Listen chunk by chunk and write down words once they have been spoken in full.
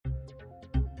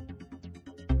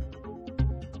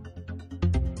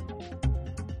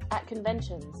At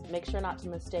conventions, make sure not to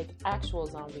mistake actual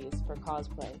zombies for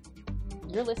cosplay.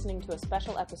 You're listening to a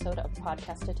special episode of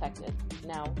Podcast Detected.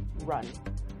 Now, run.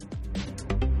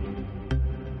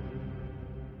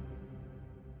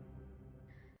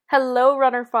 Hello,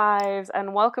 Runner Fives,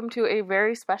 and welcome to a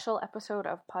very special episode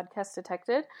of Podcast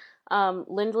Detected.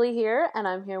 Lindley here, and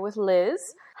I'm here with Liz.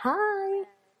 Hi!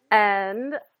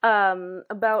 And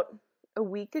about a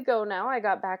week ago now, I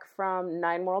got back from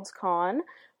Nine Worlds Con,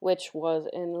 which was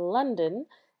in London,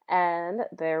 and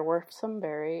there were some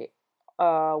very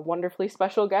wonderfully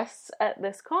special guests at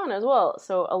this con as well.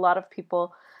 So a lot of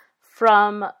people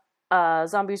from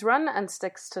Zombies Run and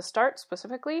Sticks to Start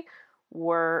specifically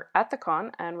were at the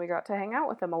con, and we got to hang out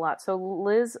with them a lot. So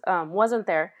Liz wasn't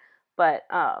there, but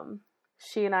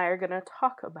she and I are going to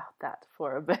talk about that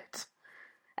for a bit.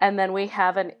 And then we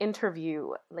have an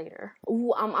interview later.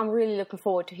 Ooh, I'm really looking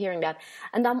forward to hearing that.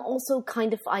 And I'm also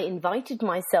I invited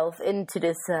myself into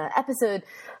this episode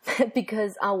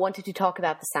because I wanted to talk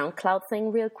about the SoundCloud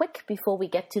thing real quick before we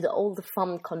get to all the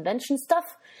fun convention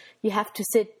stuff. You have to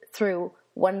sit through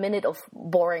 1 minute of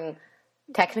boring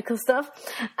technical stuff.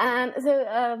 And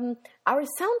so our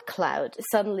SoundCloud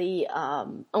suddenly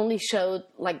only showed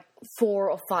like 4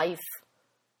 or 5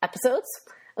 episodes,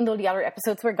 and all the other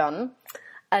episodes were gone.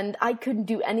 And I couldn't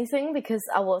do anything because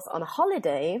I was on a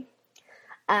holiday.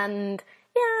 And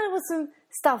yeah, there was some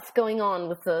stuff going on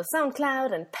with the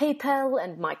SoundCloud and PayPal,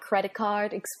 and my credit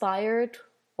card expired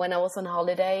when I was on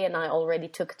holiday, and I already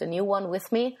took the new one with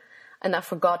me, and I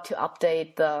forgot to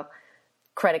update the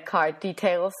credit card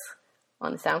details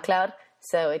on the SoundCloud,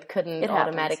 so it couldn't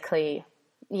automatically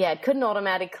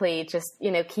just,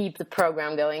 keep the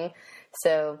program going.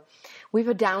 So we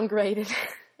were downgraded.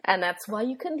 And that's why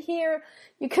you couldn't hear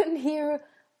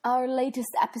our latest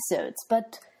episodes,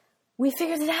 but we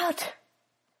figured it out.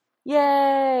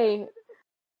 Yay!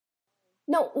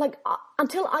 No,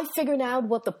 until I figured out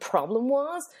what the problem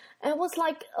was, it was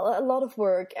like a lot of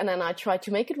work, and then I tried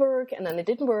to make it work, and then it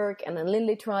didn't work, and then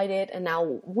Lindley tried it, and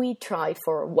now we tried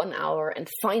for 1 hour, and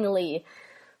finally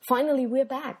we're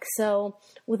back. So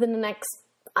within the next,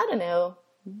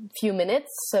 few minutes,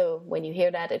 so when you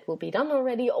hear that, it will be done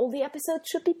already. All the episodes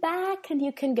should be back, and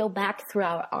you can go back through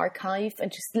our archive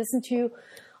and just listen to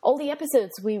all the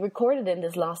episodes we recorded in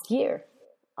this last year.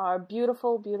 Our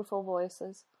beautiful, beautiful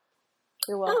voices.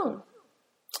 You're welcome.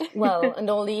 Oh. Well, and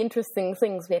all the interesting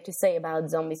things we had to say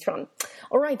about Zombies Run.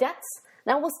 All right, that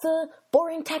was the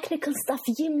boring technical stuff.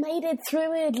 You made it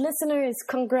through it, listeners.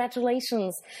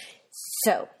 Congratulations.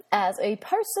 So, as a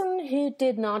person who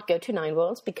did not go to Nine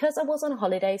Worlds because I was on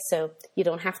holiday, so you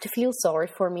don't have to feel sorry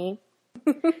for me.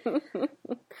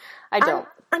 I don't.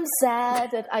 I'm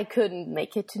sad that I couldn't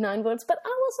make it to Nine Worlds, but I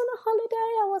was on a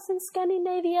holiday. I was in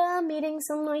Scandinavia, meeting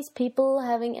some nice people,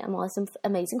 having some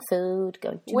amazing food,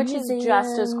 going to museums, is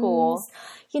just as cool.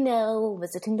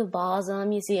 Visiting the Vasa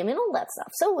Museum and all that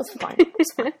stuff. So it was fine. It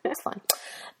was fine.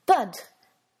 But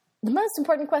the most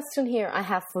important question here I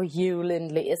have for you,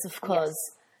 Lindley, is, of course,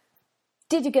 yes.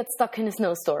 Did you get stuck in a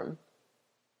snowstorm?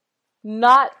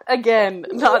 Not again.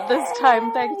 Not this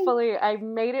time, thankfully. I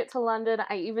made it to London.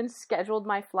 I even scheduled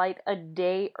my flight a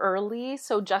day early,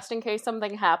 so just in case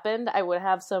something happened, I would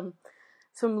have some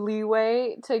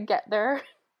leeway to get there.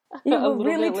 You were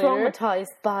really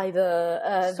traumatized by the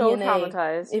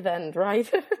VNA event,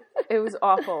 right? It was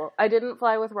awful. I didn't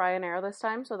fly with Ryanair this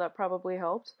time, so that probably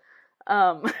helped.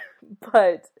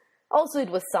 But also it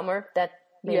was summer. That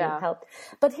maybe helped.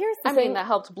 But here's the thing. That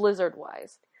helped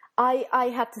blizzard-wise.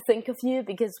 I had to think of you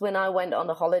because when I went on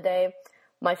the holiday,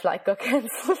 my flight got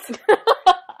cancelled.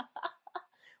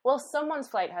 Well, someone's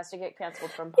flight has to get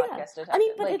cancelled from Podcast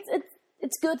Detected. But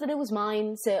it's good that it was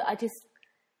mine, so I just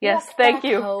thank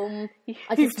you. Home.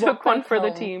 You took one for the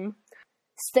team.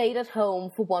 Stayed at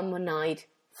home for one more night.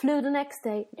 Flew the next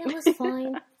day. It was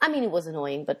fine. It was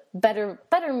annoying, but better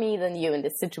me than you in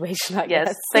this situation, I guess.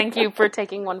 Yes, thank you for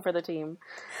taking one for the team.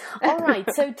 All right,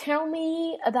 so tell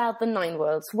me about the Nine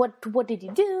Worlds. What did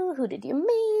you do? Who did you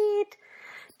meet?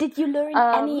 Did you learn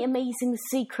any amazing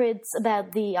secrets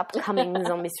about the upcoming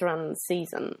Zombies Run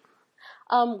season?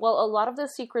 Well, a lot of the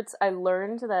secrets I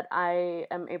learned that I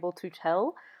am able to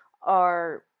tell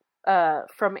are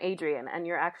from Adrian, and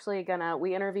you're actually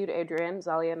we interviewed Adrian,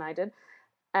 Zalia and I did,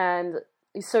 and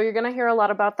so you're gonna hear a lot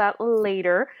about that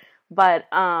later, but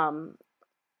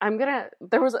it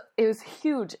was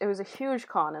huge. It was a huge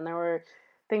con, and there were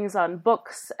things on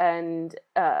books and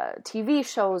TV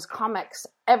shows, comics,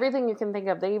 everything you can think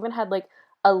of. They even had like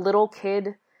a little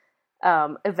kid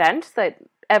event that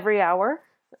every hour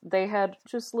they had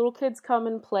just little kids come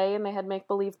and play, and they had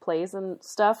make-believe plays and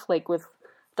stuff, like with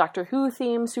Doctor Who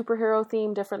theme, superhero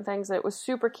theme, different things. It was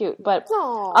super cute. But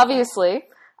Aww. obviously,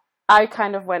 I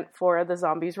kind of went for the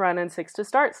Zombies Run and Six to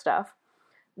Start stuff,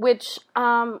 which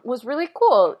was really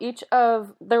cool.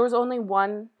 There was only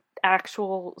one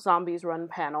actual Zombies Run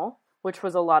panel, which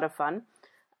was a lot of fun.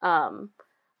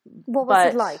 What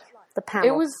was it like, the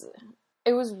panel?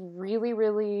 It was really,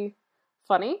 really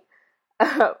funny,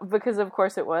 because of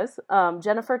course it was.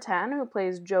 Jennifer Tan, who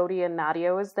plays Jodie and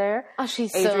Nadia, was there. Oh,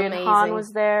 she's Adrian so amazing. Hahn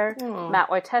was there. Aww. Matt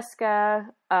Wojteska,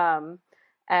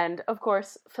 and of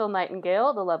course Phil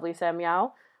Nightingale, the lovely Sam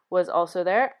Yao, was also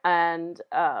there. And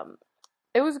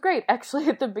it was great. Actually,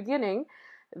 at the beginning,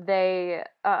 there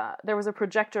was a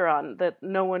projector on that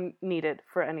no one needed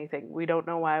for anything. We don't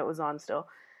know why it was on still.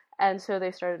 And so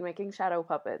they started making shadow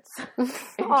puppets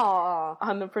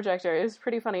on the projector. It was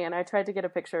pretty funny, and I tried to get a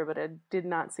picture, but it did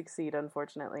not succeed,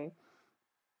 unfortunately.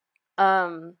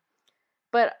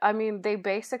 But, I mean,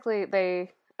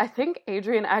 I think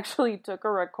Adrian actually took a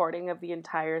recording of the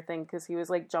entire thing, because he was,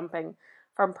 like, jumping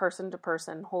from person to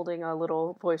person, holding a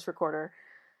little voice recorder.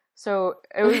 So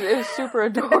it was super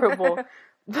adorable.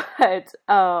 But,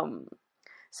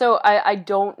 so I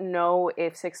don't know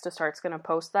if Six to Start's going to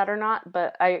post that or not,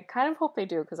 but I kind of hope they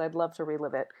do, because I'd love to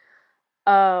relive it.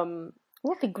 It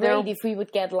would be great if we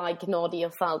would get, like, an audio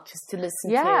file just to listen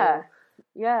to.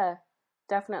 Yeah,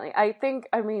 definitely. I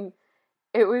mean,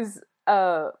 it was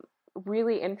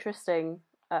really interesting,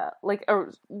 like a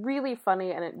really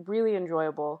funny and a really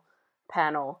enjoyable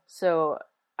panel. So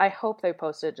I hope they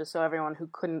post it, just so everyone who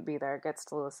couldn't be there gets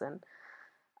to listen.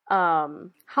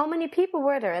 How many people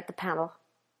were there at the panel?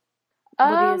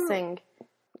 What do you think?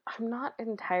 I'm not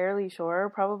entirely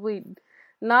sure. Probably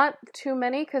not too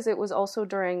many, because it was also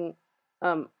during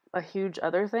a huge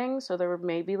other thing. So there were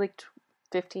maybe like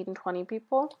 15, 20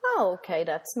 people. Oh, okay.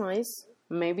 That's nice.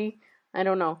 Maybe. I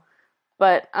don't know.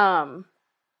 But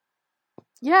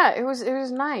yeah, it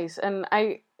was nice. And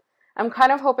I'm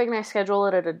kind of hoping they schedule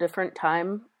it at a different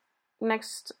time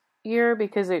next year,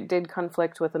 because it did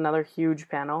conflict with another huge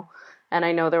panel. And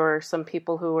I know there were some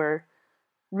people who were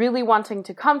really wanting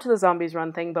to come to the Zombies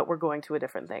Run thing, but we're going to a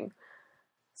different thing.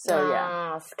 So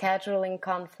yeah, scheduling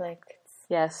conflicts.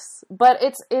 Yes, but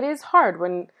it is hard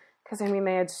because I mean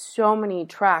they had so many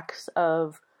tracks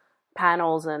of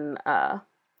panels and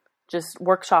just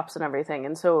workshops and everything,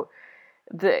 and so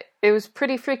it was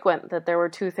pretty frequent that there were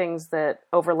two things that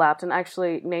overlapped. And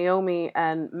actually, Naomi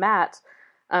and Matt,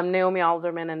 Naomi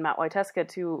Alderman and Matt Wojteska,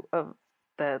 two of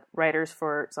the writers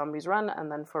for Zombies Run and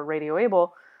then for Radio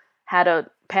Able, had a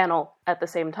panel at the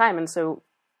same time. And so,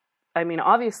 I mean,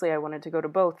 obviously I wanted to go to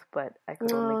both, but I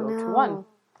could only go to one.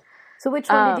 So which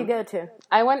one did you go to?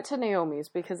 I went to Naomi's,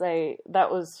 because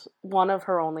that was one of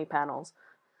her only panels.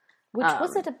 Which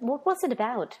was it? What was it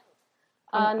about?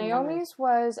 Naomi's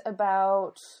was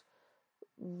about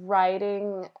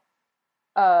writing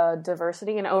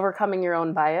diversity and overcoming your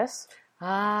own bias.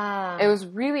 It was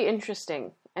really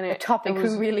interesting. And a topic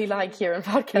we really like here in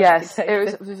podcast. Yes,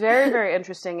 it was very, very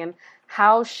interesting, and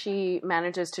how she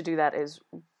manages to do that is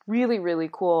really, really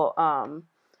cool. And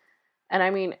I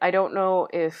mean, I don't know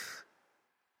if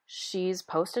she's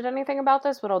posted anything about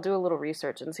this, but I'll do a little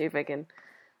research and see if I can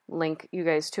link you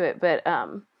guys to it. But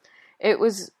it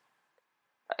was,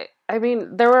 I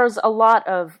mean, there was a lot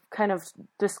of kind of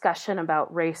discussion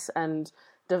about race and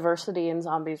diversity in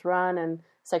Zombies Run, and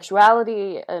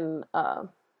sexuality, and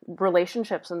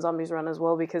relationships in Zombies Run as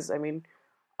well, because I mean,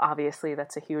 obviously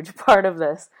that's a huge part of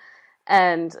this.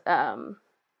 And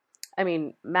I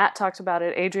mean, Matt talked about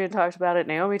it, Adrian talked about it,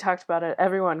 Naomi talked about it,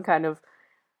 everyone kind of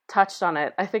touched on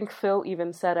it. I think Phil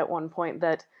even said at one point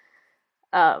that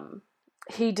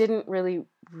he didn't really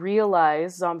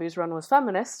realize Zombies Run was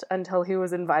feminist until he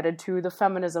was invited to the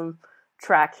feminism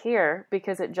track here,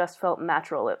 because it just felt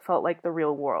natural. It felt like the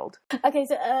real world. Okay,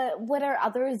 so were there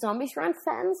other Zombies Run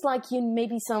fans, like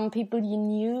maybe some people you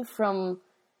knew from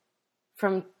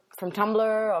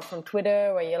Tumblr or from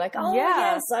Twitter, where you're like, oh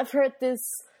yeah, yes, I've heard this.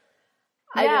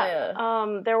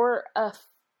 Yeah, there were a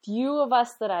few of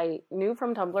us that I knew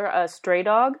from Tumblr. Stray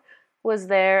Dog was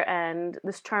there, and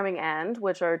This Charming and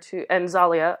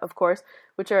Zalia, of course,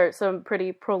 which are some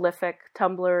pretty prolific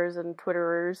Tumblers and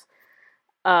Twitterers.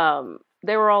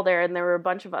 They were all there, and there were a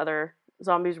bunch of other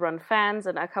Zombies Run fans,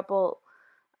 and a couple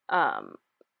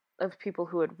of people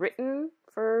who had written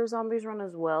for Zombies Run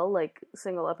as well, like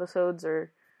single episodes,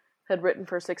 or had written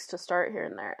for Six to Start here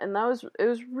and there. And it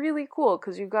was really cool,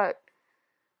 because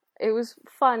it was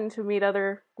fun to meet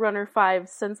other Runner 5s,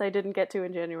 since I didn't get to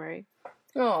in January.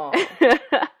 Oh.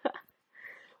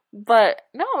 But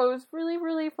no, it was really,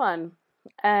 really fun.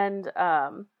 And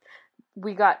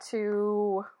we got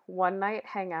to one night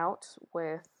hang out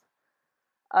with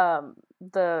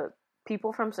the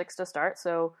people from Six to Start,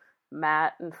 so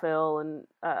Matt and Phil and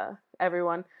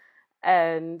everyone,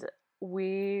 and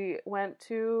we went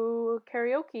to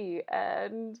karaoke,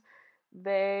 and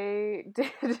they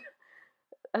did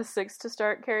a Six to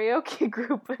Start karaoke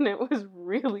group, and it was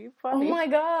really funny. Oh my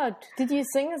god! Did you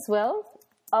sing as well?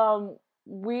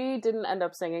 We didn't end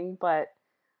up singing, but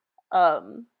I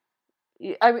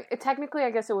mean, technically,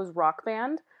 I guess it was rock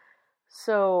band.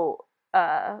 So,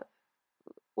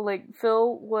 like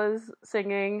Phil was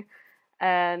singing,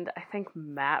 and I think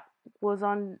Matt was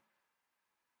on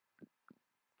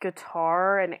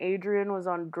guitar, and Adrian was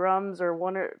on drums, or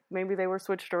maybe they were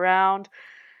switched around,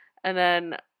 and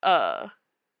then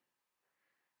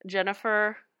Jen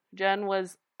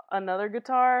was another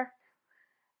guitar,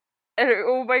 and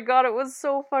oh my god, it was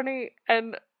so funny,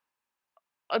 and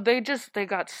they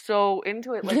got so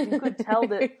into it, like you could tell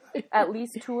that at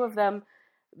least two of them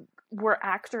were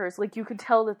actors, like you could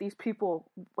tell that these people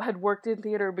had worked in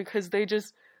theater because they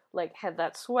just like had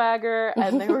that swagger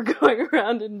and they were going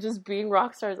around and just being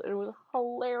rock stars, and it was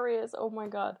hilarious. Oh my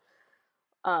god.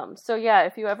 So yeah,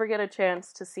 if you ever get a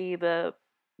chance to see the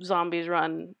Zombies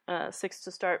Run Six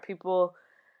to Start people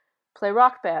play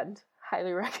rock band,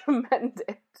 highly recommend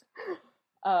it.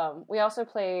 We also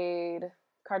played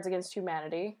Cards Against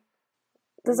Humanity.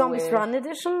 The Zombies Run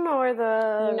edition or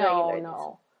the regular edition?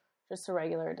 No, just a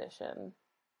regular edition.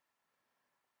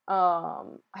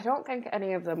 I don't think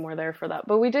any of them were there for that,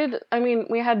 but we did. I mean,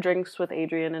 we had drinks with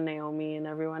Adrian and Naomi and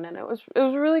everyone, and it was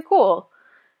really cool.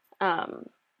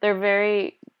 They're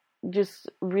very just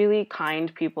really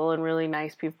kind people and really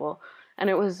nice people, and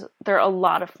they're a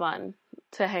lot of fun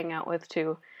to hang out with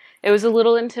too. It was a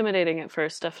little intimidating at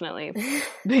first, definitely,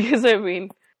 because I mean,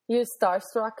 you're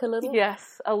starstruck a little.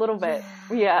 Yes, a little bit.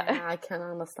 Yeah, I can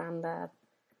understand that.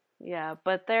 Yeah,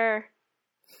 but they're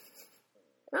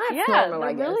normal,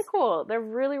 they're really cool. They're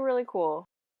really, really cool.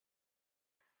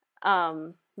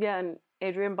 Yeah, and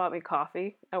Adrian bought me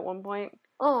coffee at one point.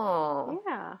 Oh,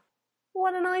 yeah.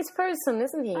 What a nice person,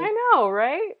 isn't he? I know,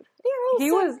 right?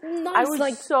 He was nice. I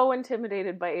was so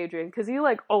intimidated by Adrian because he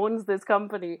like owns this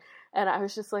company, and I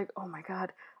was just like, oh my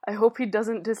god, I hope he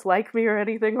doesn't dislike me or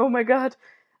anything. Oh my god.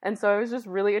 And so I was just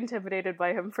really intimidated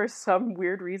by him for some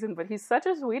weird reason, but he's such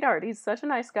a sweetheart. He's such a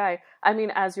nice guy. I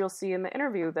mean, as you'll see in the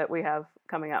interview that we have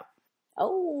coming up.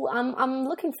 Oh, I'm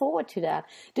looking forward to that.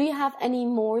 Do you have any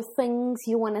more things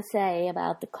you want to say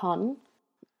about the con?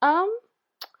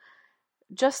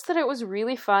 Just that it was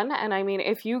really fun, and I mean,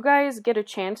 if you guys get a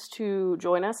chance to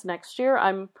join us next year,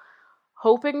 I'm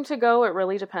hoping to go. It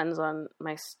really depends on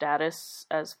my status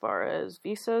as far as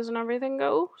visas and everything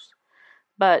goes.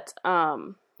 But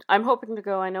I'm hoping to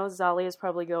go. I know Zali is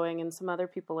probably going, and some other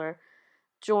people are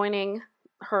joining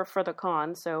her for the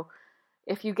con. So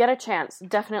if you get a chance,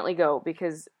 definitely go,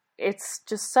 because it's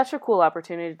just such a cool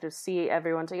opportunity to see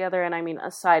everyone together. And I mean,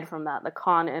 aside from that, the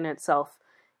con in itself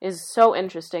is so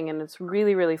interesting, and it's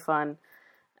really, really fun.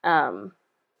 And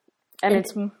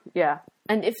it's, yeah.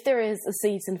 And if there is a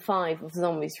season 5 of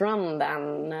Zombies Run,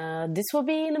 then this will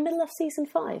be in the middle of season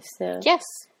 5. So yes.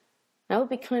 That would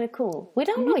be kind of cool. We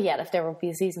don't know yet if there will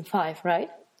be a season 5, right?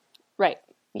 Right.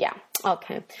 Yeah.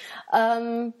 Okay.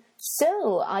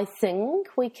 So I think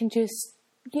we can just,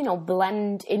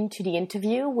 blend into the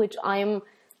interview, which I'm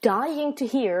dying to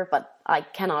hear, but I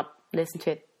cannot listen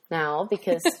to it now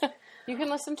because... You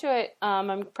can listen to it.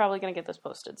 I'm probably going to get this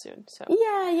posted soon. So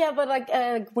Yeah, but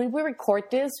when we record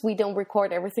this, we don't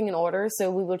record everything in order, so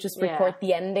we will just record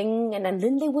the ending, and then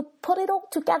Lindsay would put it all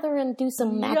together and do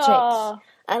some magic. Yeah.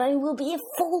 And it will be a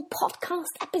full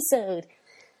podcast episode.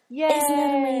 Yay. Isn't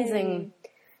that amazing?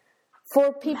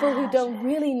 For people who don't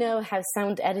really know how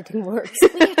sound editing works,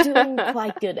 we are doing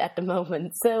quite good at the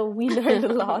moment, so we learned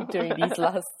a lot during these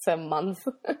last months.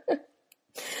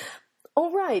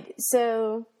 All right,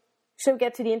 so... Shall we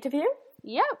get to the interview?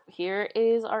 Yep. Here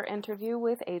is our interview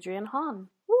with Adrian Hahn.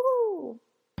 Woohoo!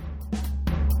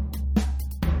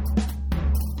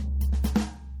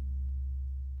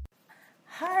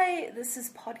 Hi, this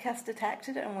is Podcast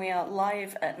Detected, and we are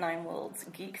live at Nine Worlds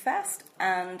Geek Fest,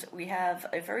 and we have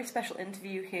a very special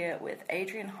interview here with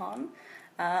Adrian Hahn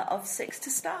of Six to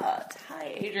Start.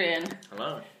 Hi, Adrian.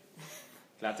 Hello.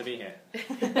 Glad to be here.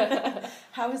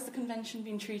 How has the convention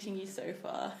been treating you so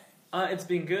far? It's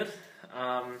been good.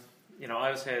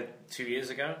 I was here 2 years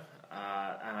ago,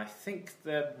 and I think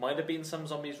there might have been some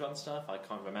Zombies Run stuff. I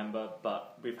can't remember,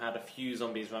 but we've had a few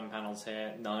Zombies Run panels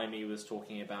here. Naomi was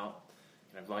talking about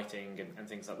writing and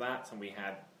things like that, and we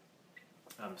had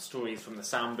stories from the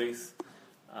sound booth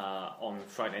on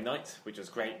Friday night, which was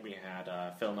great. We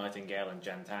had Phil Nightingale and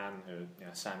Jen Tan, who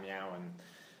Sam Yao and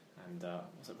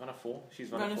was it Runner 4?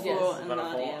 She's Runner 4.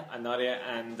 Yes. And Nadia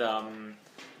and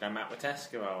Matt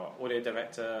Witescu, our audio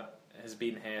director, has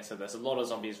been here. So there's a lot of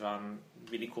Zombies Run.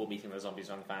 Really cool meeting the Zombies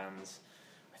Run fans.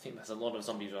 I think there's a lot of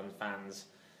Zombies Run fans,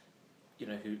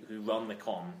 who run the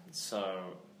con.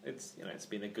 So it's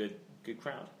been a good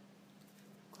crowd.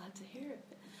 Glad to hear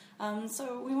it.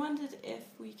 So we wondered if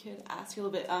we could ask you a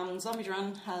little bit. Zombies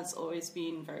Run has always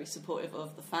been very supportive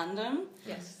of the fandom.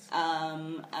 Yes.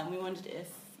 And we wondered if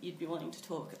you'd be willing to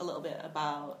talk a little bit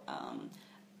about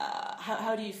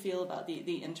how do you feel about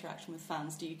the interaction with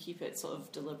fans? Do you keep it sort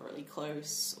of deliberately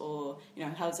close, or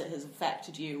how has it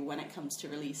affected you when it comes to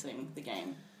releasing the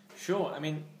game? Sure. I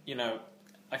mean,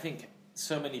 I think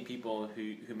so many people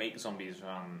who make Zombies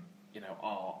Run,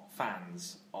 are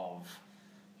fans of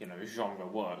genre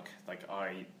work. Like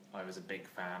I was a big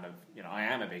fan of, I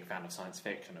am a big fan of science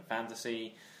fiction and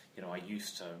fantasy. I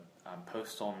used to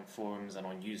post on forums and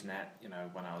on Usenet,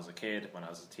 when I was a kid, when I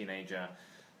was a teenager,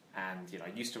 and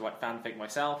I used to write fanfic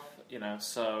myself.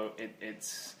 So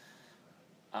it's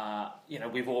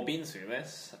we've all been through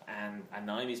this, and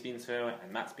Naimi's been through it,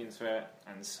 and Matt's been through it,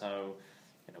 and so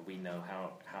we know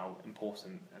how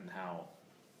important and how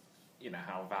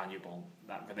valuable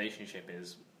that relationship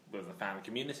is with the fan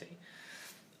community.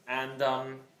 And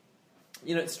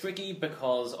it's tricky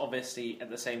because obviously at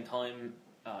the same time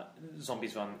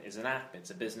Zombies Run is an app,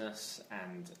 it's a business,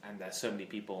 and there's so many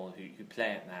people who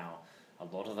play it now. A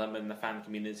lot of them in the fan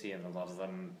community, and a lot of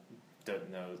them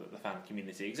don't know that the fan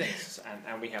community exists,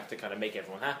 and we have to kind of make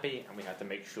everyone happy, and we have to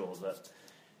make sure that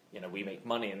we make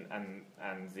money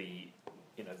and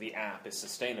the app is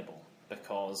sustainable,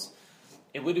 because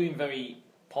it would have been very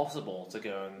possible to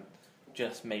go and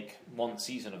just make one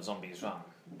season of Zombies Run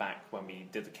back when we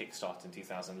did the Kickstart in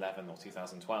 2011 or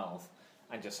 2012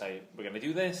 and just say, we're going to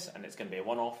do this and it's going to be a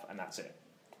one-off and that's it.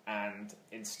 And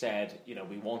instead,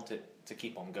 we want it to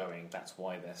keep on going. That's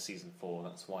why there's season 4.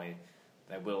 That's why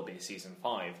there will be season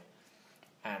 5.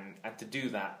 And to do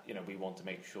that, we want to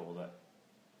make sure that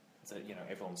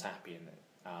everyone's happy and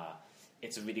that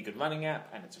it's a really good running app,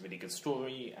 and it's a really good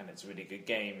story, and it's a really good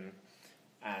game.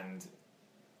 And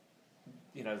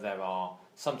there are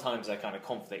sometimes kind of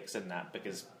conflicts in that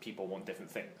because people want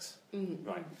different things,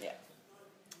 right? Yeah.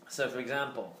 So, for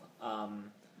example,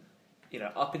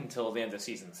 up until the end of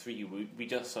season 3, we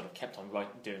just sort of kept on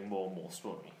doing more and more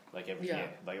story, like every year.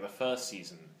 Like the first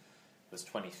season was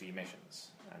 23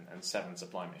 missions and 7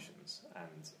 supply missions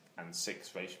and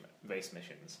 6 race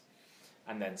missions,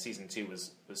 and then season 2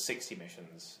 was 60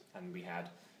 missions, and we had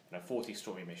 40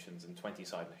 story missions and 20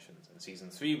 side missions, and season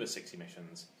 3 was 60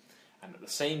 missions. And at the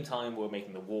same time, we're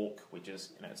making the walk, which is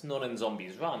it's not in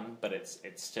Zombies Run, but it's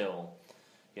still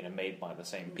made by the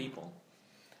same people.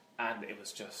 And it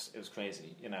was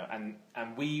crazy, and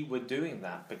we were doing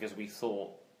that because we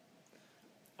thought,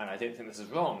 and I don't think this is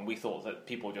wrong, we thought that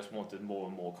people just wanted more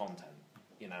and more content,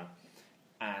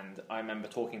 And I remember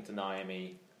talking to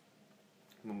Naomi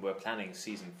when we were planning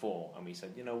season 4, and we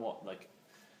said, what, like,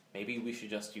 maybe we should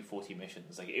just do 40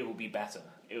 missions. Like, it will be better.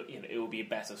 It will be a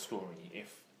better story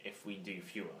if we do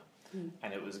fewer.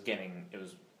 And it was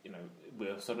we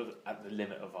were sort of at the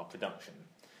limit of our production.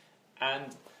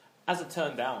 And as it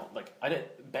turned out, like,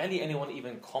 barely anyone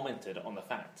even commented on the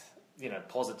fact,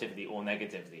 positively or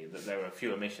negatively, that there were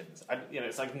fewer missions.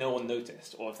 It's like no one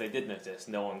noticed, or if they did notice,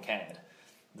 no one cared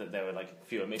that there were like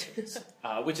fewer missions,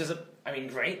 which is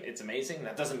great. It's amazing.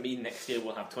 That doesn't mean next year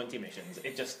we'll have 20 missions.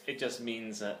 It just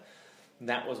means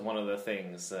that was one of the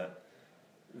things that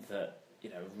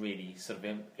really sort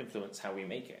of influence how we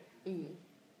make it.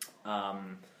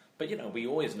 But we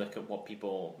always look at what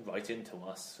people write into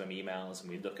us from emails, and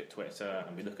we look at Twitter,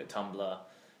 and we look at Tumblr.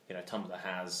 Tumblr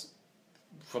has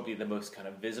probably the most kind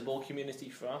of visible community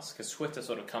for us, because Twitter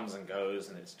sort of comes and goes,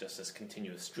 and it's just this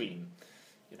continuous stream.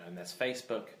 And there's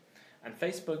Facebook. And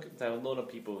Facebook, there are a lot of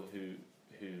people who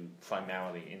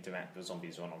primarily interact with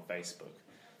Zombies Run on Facebook.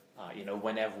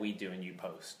 Whenever we do a new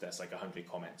post, there's like 100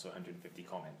 comments or 150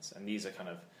 comments. And these are kind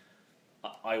of,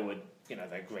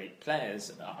 they're great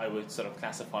players. I would sort of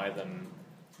classify them,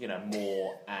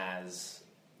 more as,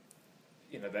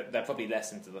 they're probably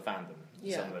less into the fandom,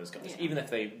 some of those guys, even if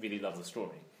they really love the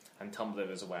story. And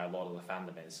Tumblr is where a lot of the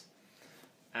fandom is.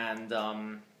 And,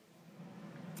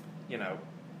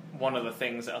 one of the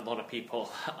things that a lot of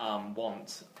people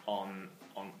want on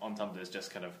Tumblr is just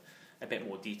kind of a bit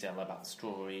more detail about the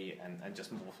story and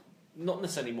just more, not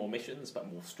necessarily more missions,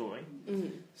 but more story.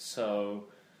 So,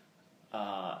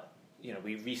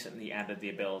 we recently added the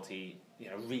ability,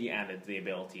 re-added the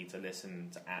ability to listen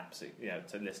to apps,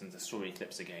 to listen to story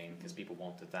clips again, because people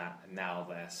wanted that, and now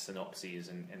there's synopses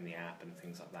in the app and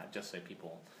things like that, just so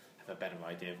people have a better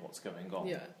idea of what's going on.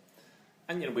 Yeah.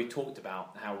 And we talked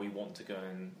about how we want to go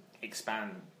and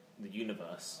expand the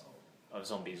universe of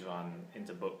Zombies Run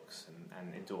into books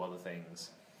and into other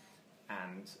things,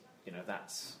 and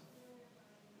that's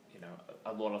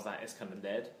a lot of that is kind of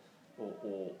led,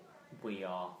 or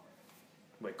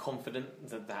we're confident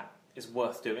that is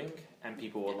worth doing, and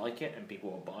people will like it, and people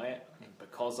will buy it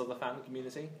because of the fan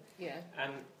community. Yeah.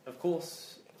 And of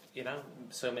course,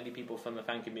 so many people from the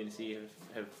fan community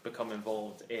have become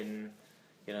involved in,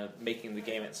 making the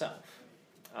game itself.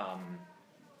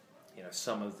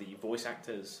 Some of the voice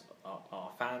actors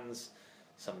are fans.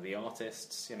 Some of the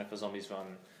artists, for Zombies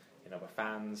Run, are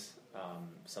fans.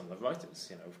 Some of the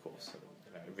writers, of course,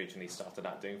 originally started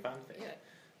out doing fanfic. Yeah.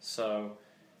 So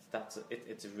that's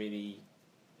it's a really,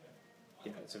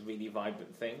 it's a really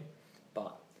vibrant thing,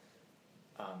 but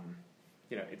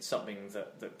it's something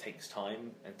that takes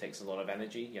time and takes a lot of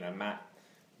energy. Matt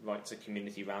writes a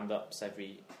community roundups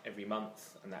every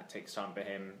month, and that takes time for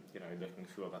him. Looking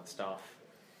through all that stuff.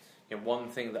 One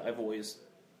thing that I've always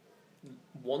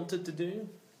wanted to do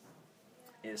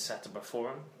is set up a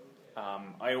forum.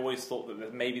 I always thought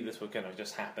that maybe this was going to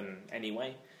just happen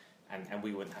anyway, and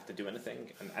we wouldn't have to do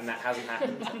anything, and that hasn't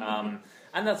happened.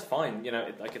 And that's fine.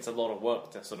 It's a lot of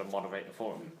work to sort of moderate a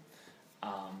forum,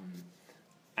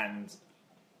 and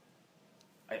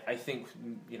I think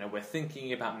we're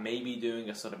thinking about maybe doing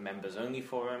a sort of members only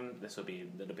forum. This will be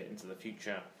a little bit into the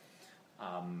future.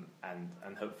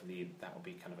 And hopefully that will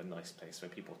be kind of a nice place for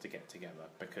people to get together,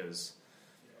 because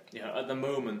at the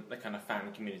moment the kind of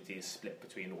fan community is split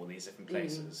between all these different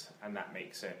places, and that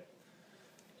makes it.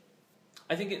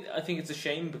 I think it's a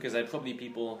shame, because there are probably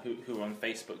people who are on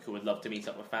Facebook who would love to meet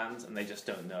up with fans, and they just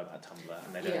don't know about Tumblr,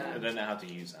 and they don't know how to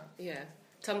use that. Yeah,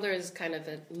 Tumblr is kind of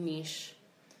a niche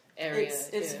area.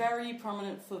 It's very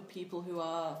prominent for people who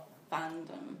are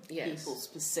fandom people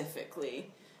specifically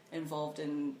involved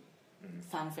in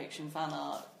fan fiction, fan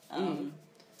art, and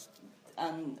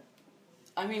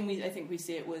I mean, I think we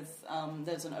see it with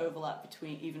there's an overlap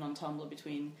even on Tumblr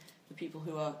between the people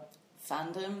who are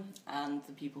fandom and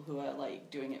the people who are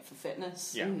doing it for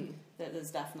fitness. Yeah,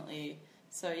 there's definitely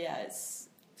it's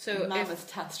so mammoth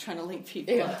task trying to link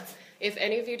people. Yeah. If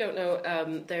any of you don't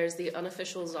know, there's the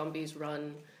unofficial Zombies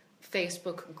Run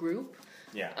Facebook group.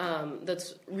 Yeah,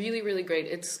 that's really, really great.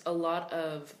 It's a lot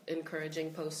of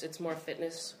encouraging posts. It's more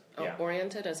fitness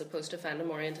oriented as opposed to fandom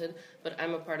oriented, but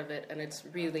I'm a part of it, and it's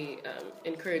really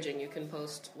encouraging. You can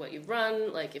post what you've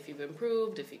run, if you've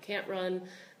improved, if you can't run,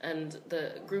 and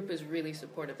the group is really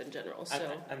supportive in general.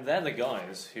 So and they're the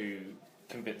guys who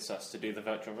convinced us to do the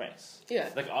virtual race. Yeah,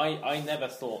 I never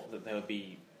thought that there would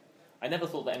be. I never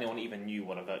thought that anyone even knew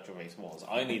what a virtual race was.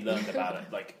 I only learned about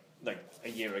it like a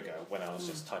year ago when I was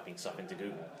just typing stuff into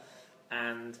Google,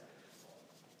 and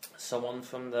someone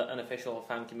from the unofficial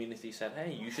fan community said,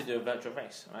 "Hey, you should do a virtual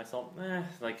race." And I thought,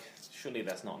 surely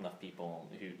there's not enough people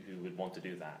who would want to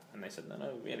do that. And they said,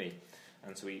 no, really.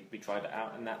 And so we tried it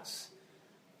out, and that's,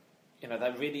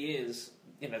 that really is,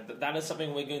 that is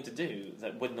something we're going to do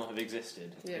that would not have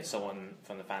existed if someone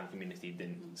from the fan community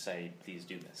didn't say, please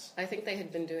do this. I think they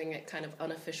had been doing it kind of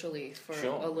unofficially for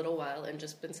a little while, and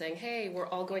just been saying, hey, we're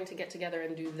all going to get together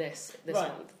and do this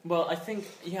month. Well, I think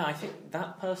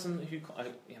that person who,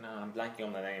 I'm blanking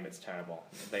on their name, it's terrible.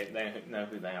 They know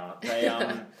who they are.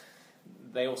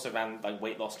 They also ran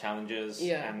weight loss challenges,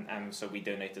 and so we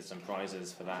donated some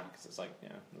prizes for that, because it's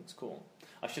that's cool.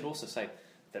 I should also say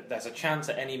that there's a chance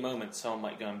at any moment someone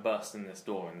might go and burst in this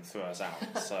door and throw us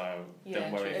out, so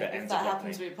don't worry if it ends that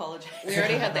abruptly. happens, we apologise. We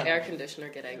already had the air conditioner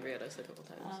get angry at us a couple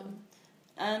times.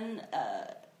 And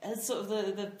as sort of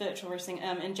the virtual racing,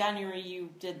 in January you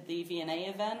did the V&A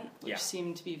event, which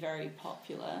seemed to be very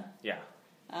popular. Yeah.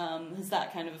 Has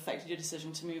that kind of affected your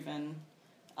decision to move in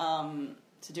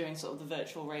to doing sort of the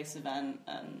virtual race event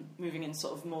and moving in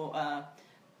sort of more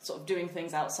doing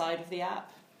things outside of the app?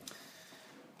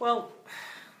 Well,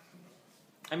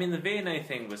 I mean, the V&A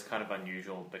thing was kind of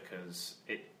unusual because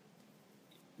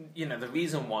the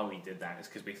reason why we did that is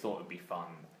because we thought it would be fun,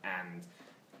 and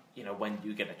when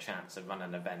you get a chance to run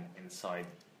an event inside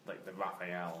the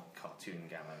Raphael cartoon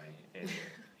gallery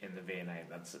in the V&A,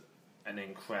 that's an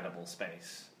incredible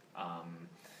space.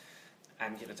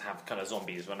 And to have kind of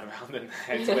zombies run around in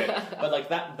there, but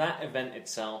that event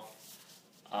itself,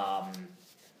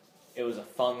 it was a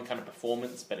fun kind of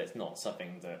performance, but it's not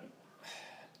something that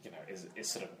is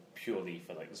sort of purely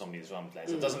for like Zombies Run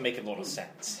players. It doesn't make a lot of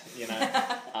sense, you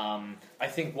know. I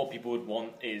think what people would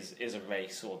want is a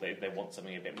race, or they want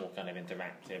something a bit more kind of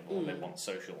interactive, or they want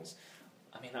socials.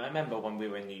 I mean, I remember when we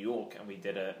were in New York and we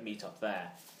did a meetup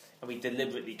there, and we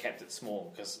deliberately kept it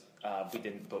small because we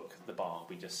didn't book the bar.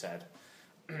 We just said,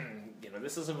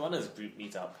 this is a runners group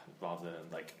meetup rather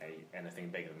than like anything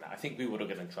bigger than that. I think we would have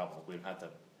gotten in trouble. We'd have had to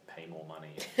pay more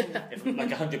money if like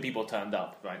 100 people turned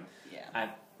up, right? Yeah.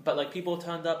 But like people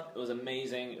turned up, it was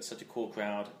amazing. It was such a cool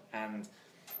crowd, and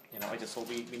I just thought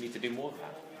we need to do more of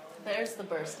that. There's the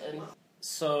burst in.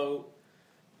 So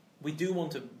we do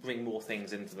want to bring more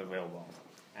things into the real world,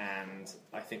 and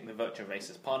I think the virtual race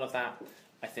is part of that.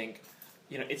 I think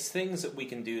it's things that we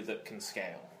can do that can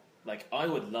scale. Like, I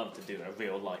would love to do a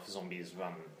real life Zombies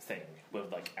Run thing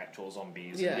with like actual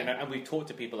zombies. Yeah. And we've talked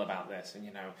to people about this, and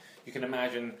you can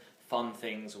imagine fun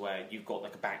things where you've got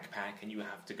like a backpack and you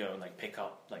have to go and like pick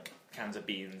up like cans of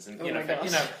beans and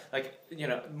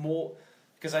more,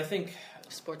 because I think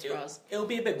sports bras. It'll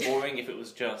be a bit boring if it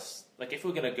was just like, if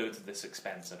we're going to go to this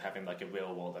expense of having like a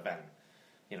real world event,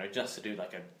 just to do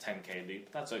like a 10k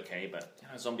loop, that's okay, but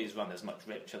Zombies Run is much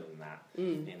richer than that.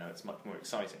 It's much more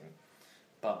exciting.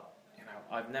 But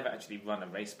I've never actually run a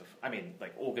race before. I mean,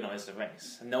 like, organised a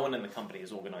race. And no one in the company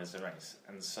has organised a race.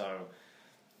 And so,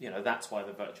 that's why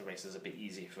the virtual race is a bit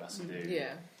easier for us to do.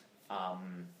 Yeah.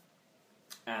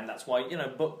 And that's why,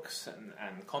 books and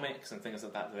comics and things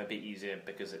like that, they're a bit easier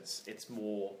because it's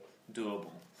more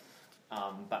doable.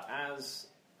 But as,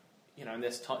 and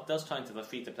this does tie into the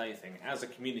free-to-play thing, as the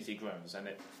community grows and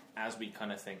as we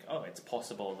kind of think, it's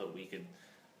possible that we could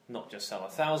not just sell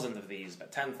 1,000 of these,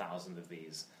 but 10,000 of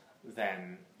these,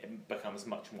 then it becomes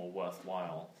much more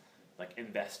worthwhile, like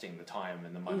investing the time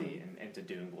and the money into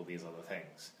doing all these other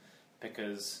things,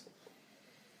 because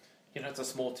it's a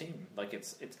small team. Like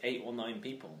it's 8 or 9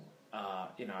 people. I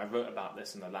wrote about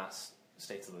this in the last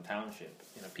State of the Township.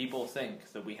 People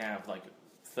think that we have like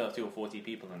 30 or 40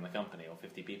 people in the company, or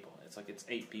 50 people. It's like it's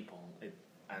 8 people,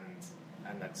 and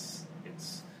it's.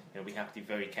 We have to be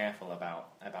very careful about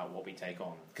what we take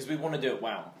on, because we want to do it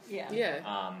well. Yeah.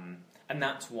 And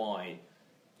that's why,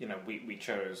 we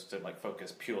chose to like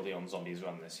focus purely on Zombies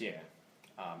Run this year.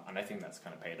 And I think that's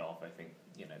kind of paid off. I think,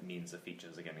 it means the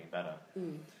features are getting better.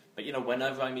 But,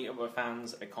 whenever I meet up with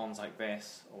fans at cons like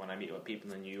this, or when I meet up with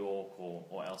people in New York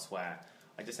or elsewhere,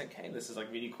 I just think, hey, this is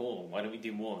like really cool. Why don't we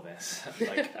do more of this?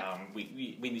 Like,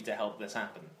 we need to help this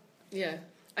happen. Yeah.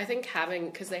 I think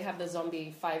because they have the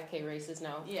zombie 5K races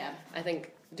now. Yeah. I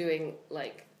think doing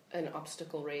like an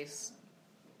obstacle race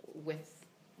with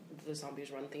the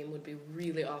Zombies Run theme would be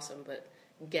really awesome, but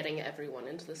getting everyone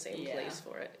into the same place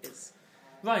for it is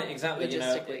right. Exactly.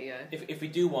 Logistically, if we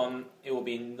do one, it will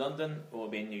be in London or it will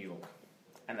be in New York,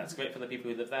 and that's great for the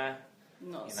people who live there.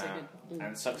 Not so good.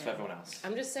 And sucks for everyone else.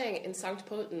 I'm just saying, in Sankt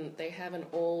Pölten, they have an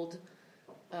old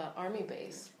army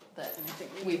base that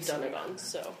we've done it on.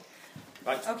 So.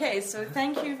 Right. Okay, so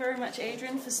thank you very much,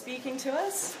 Adrian, for speaking to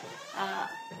us.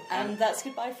 And that's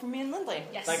goodbye from me and Lindley.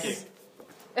 Yes. Thank you.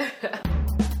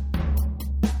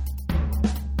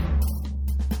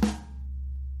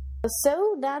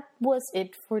 So that was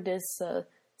it for this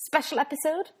special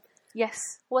episode. Yes.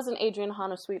 Wasn't Adrian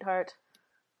Hahn a sweetheart?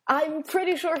 I'm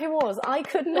pretty sure he was. I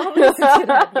could not listen to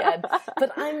that yet.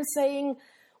 But I'm saying,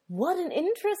 what an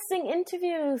interesting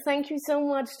interview. Thank you so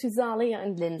much to Zalia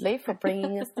and Lindley for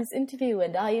bringing us this interview,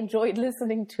 and I enjoyed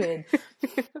listening to it.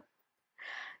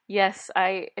 Yes,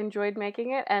 I enjoyed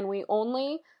making it, and we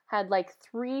only had like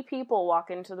 3 people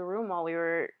walk into the room while we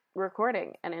were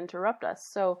recording and interrupt us.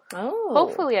 So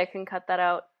hopefully I can cut that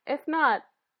out. If not,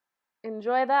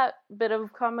 enjoy that bit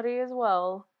of comedy as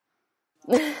well.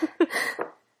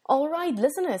 All right,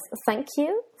 listeners, thank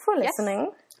you for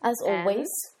listening. As always,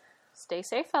 stay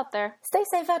safe out there. Stay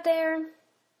safe out there.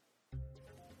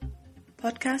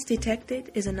 Podcast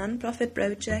Detected is a non-profit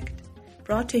project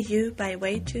brought to you by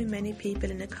way too many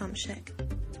people in a com shack.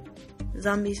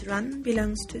 Zombies Run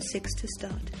belongs to Six to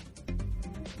Start.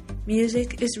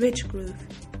 Music is Rich Groove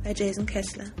by Jason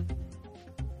Kessler.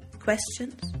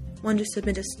 Questions? Want to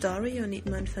submit a story or need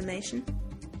more information?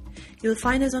 You'll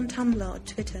find us on Tumblr or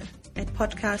Twitter at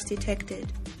Podcast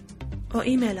Detected, or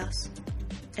email us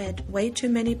at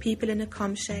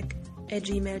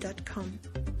waytooManyPeopleInAComShack@gmail.com.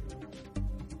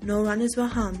 No runners were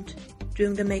harmed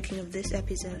during the making of this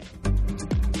episode.